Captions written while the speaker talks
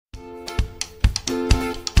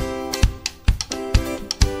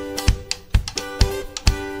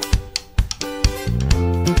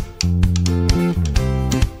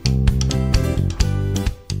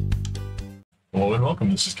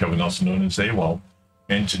This is Kevin, also known as AWOL,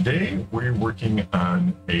 and today we're working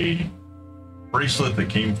on a bracelet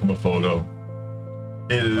that came from a photo.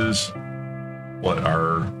 It is what,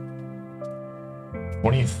 our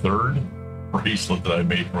 23rd bracelet that I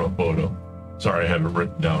made from a photo. Sorry, I have it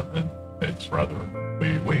written down and it's rather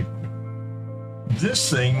wait. This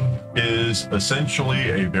thing is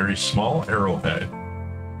essentially a very small arrowhead,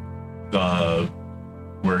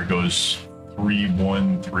 where it goes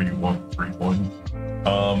 3-1, 3-1, 3-1.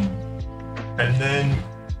 And then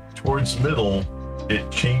towards the middle,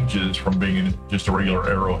 it changes from being just a regular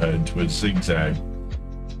arrowhead to a zigzag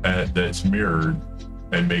that's mirrored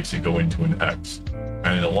and makes it go into an X.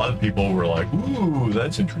 And a lot of people were like, ooh,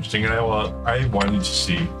 that's interesting. And I wanted to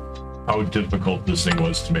see how difficult this thing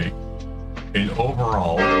was to make. And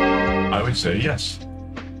overall, I would say yes.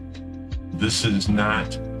 This is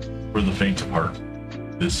not for the faint of heart.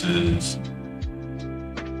 This is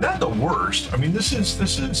not the worst. I mean, this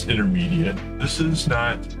is intermediate. This is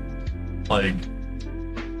not like,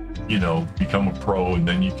 you know, become a pro and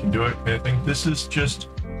then you can do it kind of thing. This is just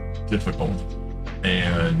difficult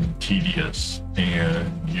and tedious,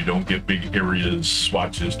 and you don't get big areas,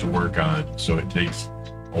 swatches to work on, so it takes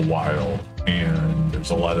a while, and there's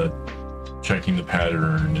a lot of checking the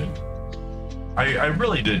pattern. And I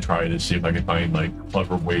really did try to see if I could find like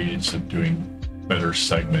clever ways of doing better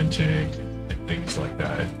segmenting and things like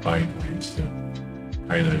that, find ways to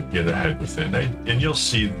kind of get ahead with it. And you'll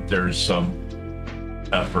see that there's some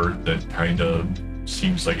effort that kind of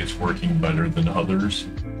seems like it's working better than others,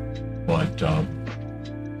 but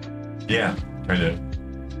yeah, kind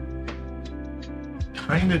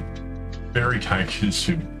of very time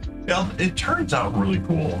consuming. Yeah, it turns out really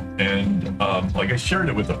cool, and like I shared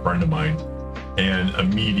it with a friend of mine, and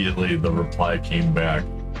immediately the reply came back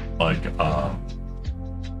like I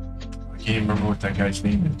can't remember what that guy's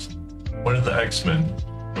name is. One of the X-Men,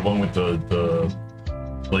 the one with the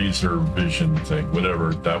laser vision thing,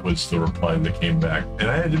 whatever. That was the reply that came back,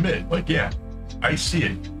 and I had to admit, like, yeah, I see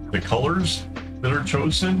it. The colors that are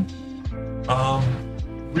chosen,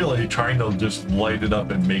 really trying to just light it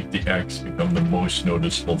up and make the X become the most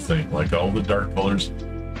noticeable thing. Like all the dark colors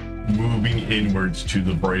moving inwards to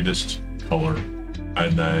the brightest color,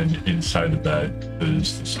 and then inside of that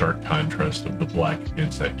is the stark contrast of the black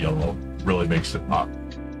against that yellow. Really makes it pop.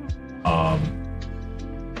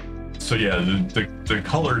 So yeah, the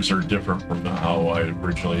colors are different from how I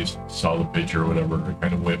originally saw the picture or whatever. I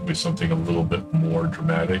kind of went with something a little bit more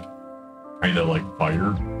dramatic, kind of like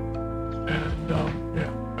fire. And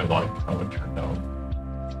yeah, I like how it turned out.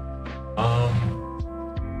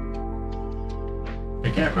 I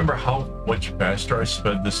can't remember how much faster I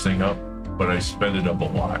sped this thing up, but I sped it up a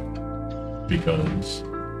lot because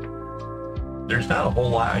there's not a whole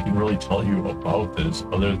lot I can really tell you about this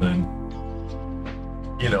other than,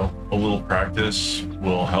 you know, a little practice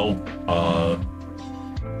will help.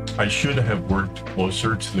 I should have worked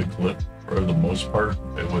closer to the clip for the most part.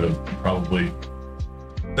 It would have probably,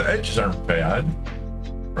 the edges aren't bad,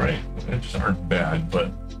 right? The edges aren't bad, but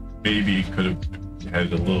maybe could have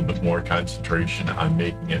had a little bit more concentration on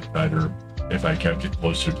making it better if I kept it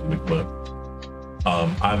closer to the clip.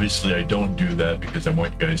 Obviously I don't do that because I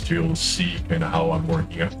want you guys to be able to see kind of how I'm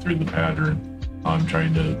working up through the pattern. I'm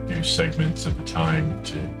trying to do segments at a time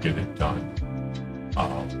to get it done.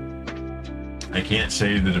 I can't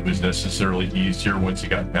say that it was necessarily easier once you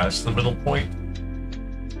got past the middle point.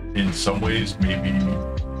 In some ways, maybe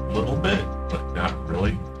a little bit, but not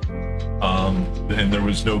really. And there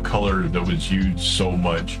was no color that was used so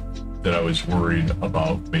much that I was worried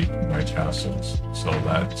about making my tassels. So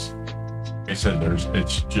that's, like I said,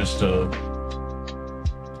 it's just a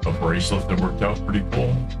bracelet that worked out pretty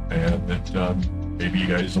cool, and that maybe you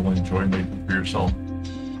guys will enjoy making for yourself.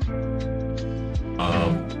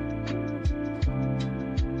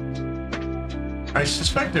 I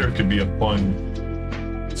suspect there could be a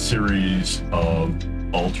fun series of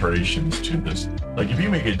alterations to this. Like if you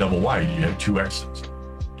make it double wide, you have 2 X's,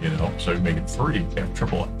 you know, so you make it 3, you have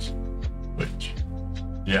triple X, which,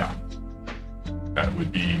 yeah, that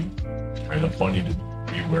would be kind of funny to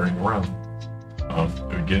be wearing around. It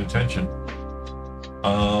would get attention.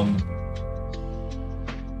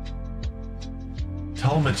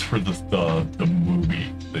 Tell them it's for the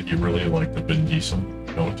movie that you really like, the Vin Diesel.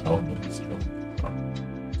 Don't tell them it's, you know,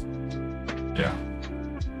 yeah.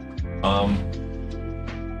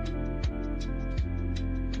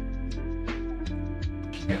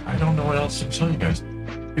 Yeah, I don't know what else to tell you guys.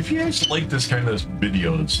 If you guys like this kind of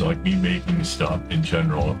videos, like me making stuff in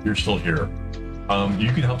general, if you're still here,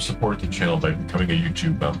 you can help support the channel by becoming a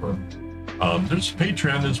YouTube member. There's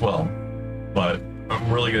Patreon as well, but I'm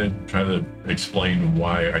really going to try to explain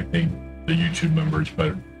why I think the YouTube member is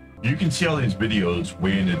better. You can see all these videos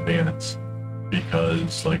way in advance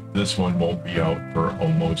because like this one won't be out for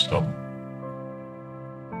almost 3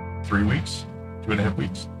 weeks, 2.5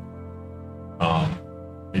 weeks,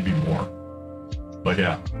 maybe more. But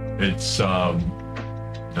yeah, it's no,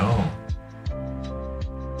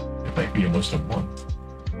 it might be almost a month.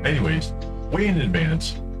 Anyways, way in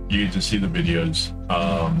advance, you get to see the videos.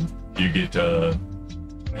 You get to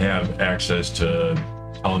have access to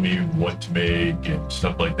telling me what to make and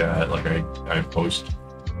stuff like that. Like I post,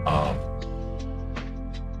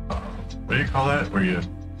 what do you call that? Where you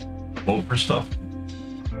vote for stuff?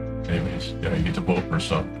 Anyways, yeah, you get to vote for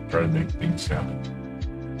stuff, try to make things happen.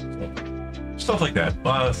 So, stuff like that, a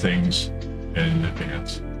lot of things in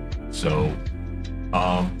advance. So,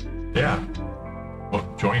 yeah, well,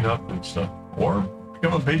 join up and stuff, or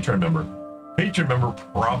become a Patreon member. Patreon member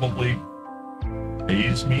probably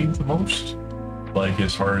pays me the most, like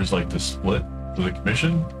as far as like the split for the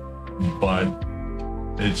commission, but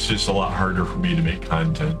it's just a lot harder for me to make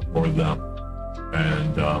content for them.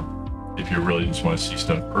 And if you really just want to see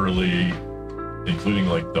stuff early, including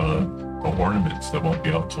like the ornaments that won't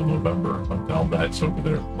be out till November, but all that's over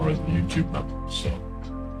there for the YouTube members. So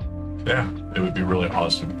yeah, it would be really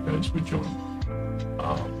awesome if you guys would join.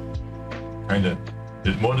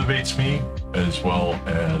 It motivates me as well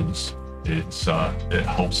as it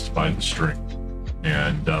helps to buy the string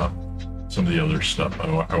and some of the other stuff.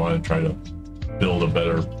 I want to try to build a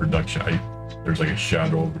better production. There's like a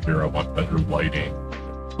shadow over here. I want better lighting,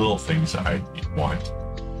 little things that I want.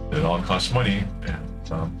 It all costs money,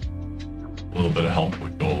 and a little bit of help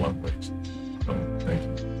would go a long ways. So thank you.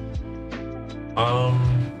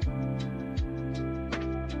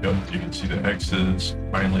 Yep, you can see the X's.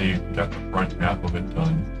 Finally got the front half of it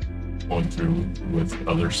done. Going through with the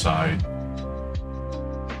other side.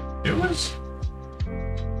 It was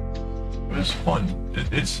fun.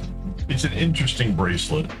 It's an interesting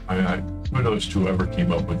bracelet. I kudos to whoever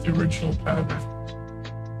came up with the original pattern.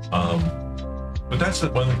 But that's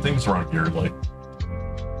one of the things around here. Like,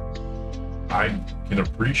 I can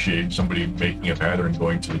appreciate somebody making a pattern,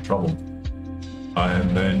 going to the trouble,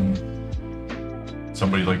 and then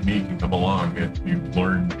somebody like me can come along and you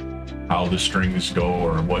learn how the strings go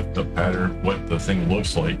or what the pattern, what the thing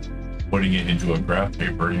looks like. Putting it into a graph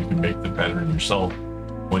paper, you can make the pattern yourself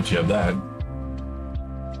once you have that.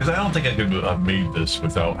 Because I don't think I could have made this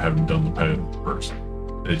without having done the pattern first.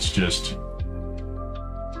 It's just,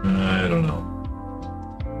 I don't know.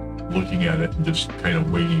 Looking at it and just kind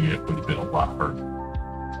of winging it would have been a lot harder.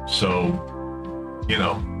 So, you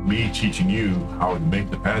know, me teaching you how to make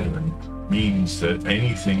the pattern means that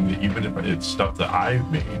anything that, even if it's stuff that I've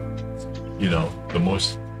made, you know, the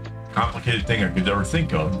most complicated thing I could ever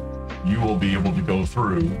think of, you will be able to go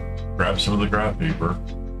through, grab some of the graph paper,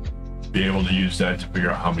 be able to use that to figure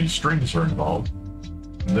out how many strings are involved,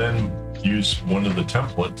 then use one of the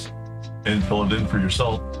templates and fill it in for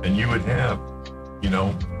yourself, and you would have, you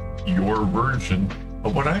know, your version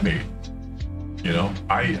of what I made. You know,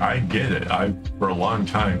 I get it. For a long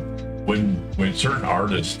time, when certain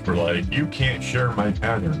artists were like, you can't share my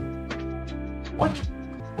pattern. What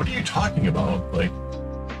are you talking about? Like,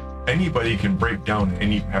 anybody can break down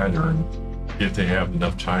any pattern if they have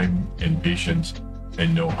enough time and patience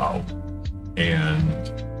and know-how.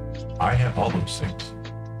 And I have all those things.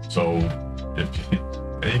 So if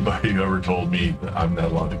anybody ever told me that I'm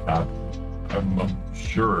not allowed to copy, I'm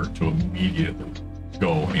sure to immediately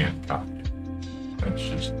go and copy it. That's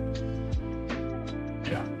just,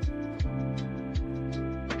 yeah.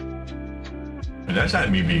 And that's not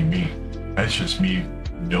me being mean. That's just me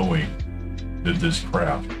knowing that this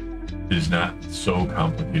craft is not so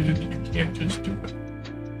complicated that you can't just do it.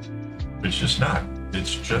 It's just not.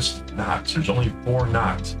 It's just knots. There's only 4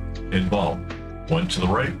 knots involved. One to the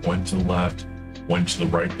right, one to the left, one to the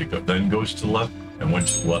right that then goes to the left, and one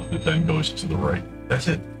to the left that then goes to the right. That's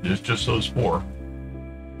it. There's just those 4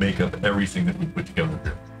 make up everything that we put together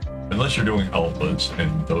here. Unless you're doing alphas,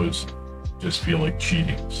 and those just feel like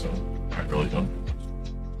cheating, so I really don't do those.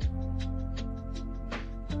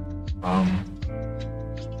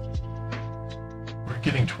 We're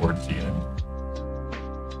getting towards the end.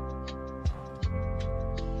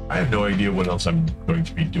 I have no idea what else I'm going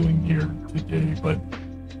to be doing here today, but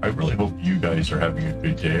I really hope you guys are having a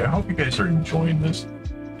good day. I hope you guys are enjoying this.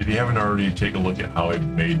 If you haven't already, take a look at how I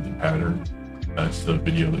made the pattern. That's the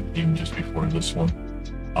video that came just before this one.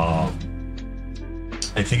 I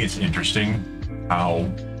think it's interesting how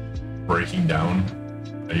breaking down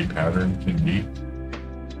a pattern can be.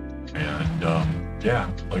 And yeah,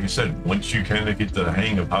 like I said, once you kind of get the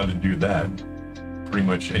hang of how to do that, pretty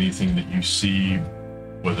much anything that you see,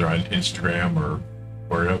 whether on Instagram or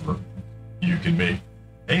wherever, you can make.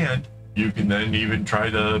 And you can then even try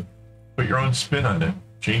to put your own spin on it,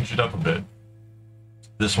 change it up a bit.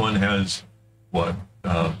 This one has what?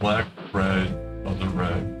 Black, red, other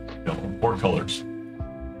red, yellow, 4 colors.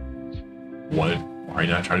 Why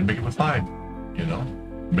not try to make it with 5? You know,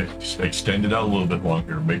 extend it out a little bit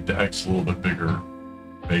longer, make the X a little bit bigger,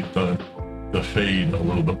 make the fade a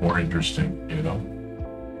little bit more interesting, you know,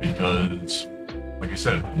 because like I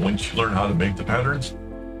said, once you learn how to make the patterns,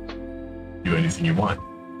 do anything you want.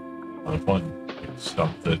 A lot of fun. It's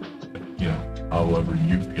stuff that, you know, however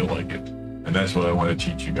you feel like it. And that's what I want to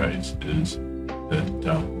teach you guys, is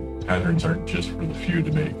that patterns aren't just for the few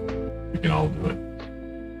to make. We can all do it.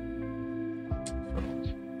 So,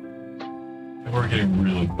 and we're getting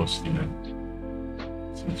really close to the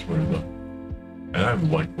end. Since we're and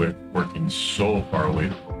I'm like working so far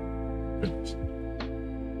away. Goodness.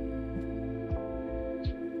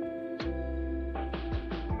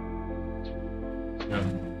 Yeah.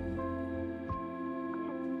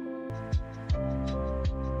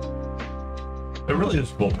 It really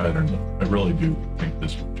is a cool pattern, though. I really do think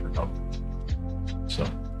this will turn out. So,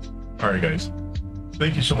 all right, guys.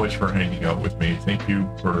 Thank you so much for hanging out with me. Thank you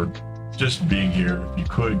for just being here. If you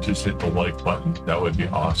could just hit the like button, that would be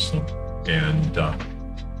awesome. And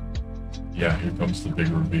yeah, here comes the big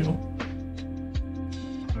reveal.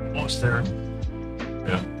 Almost there.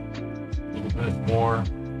 Yeah, a little bit more.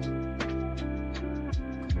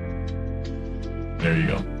 There you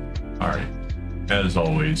go. All right. As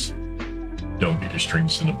always, don't get your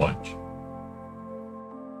strings in a bunch.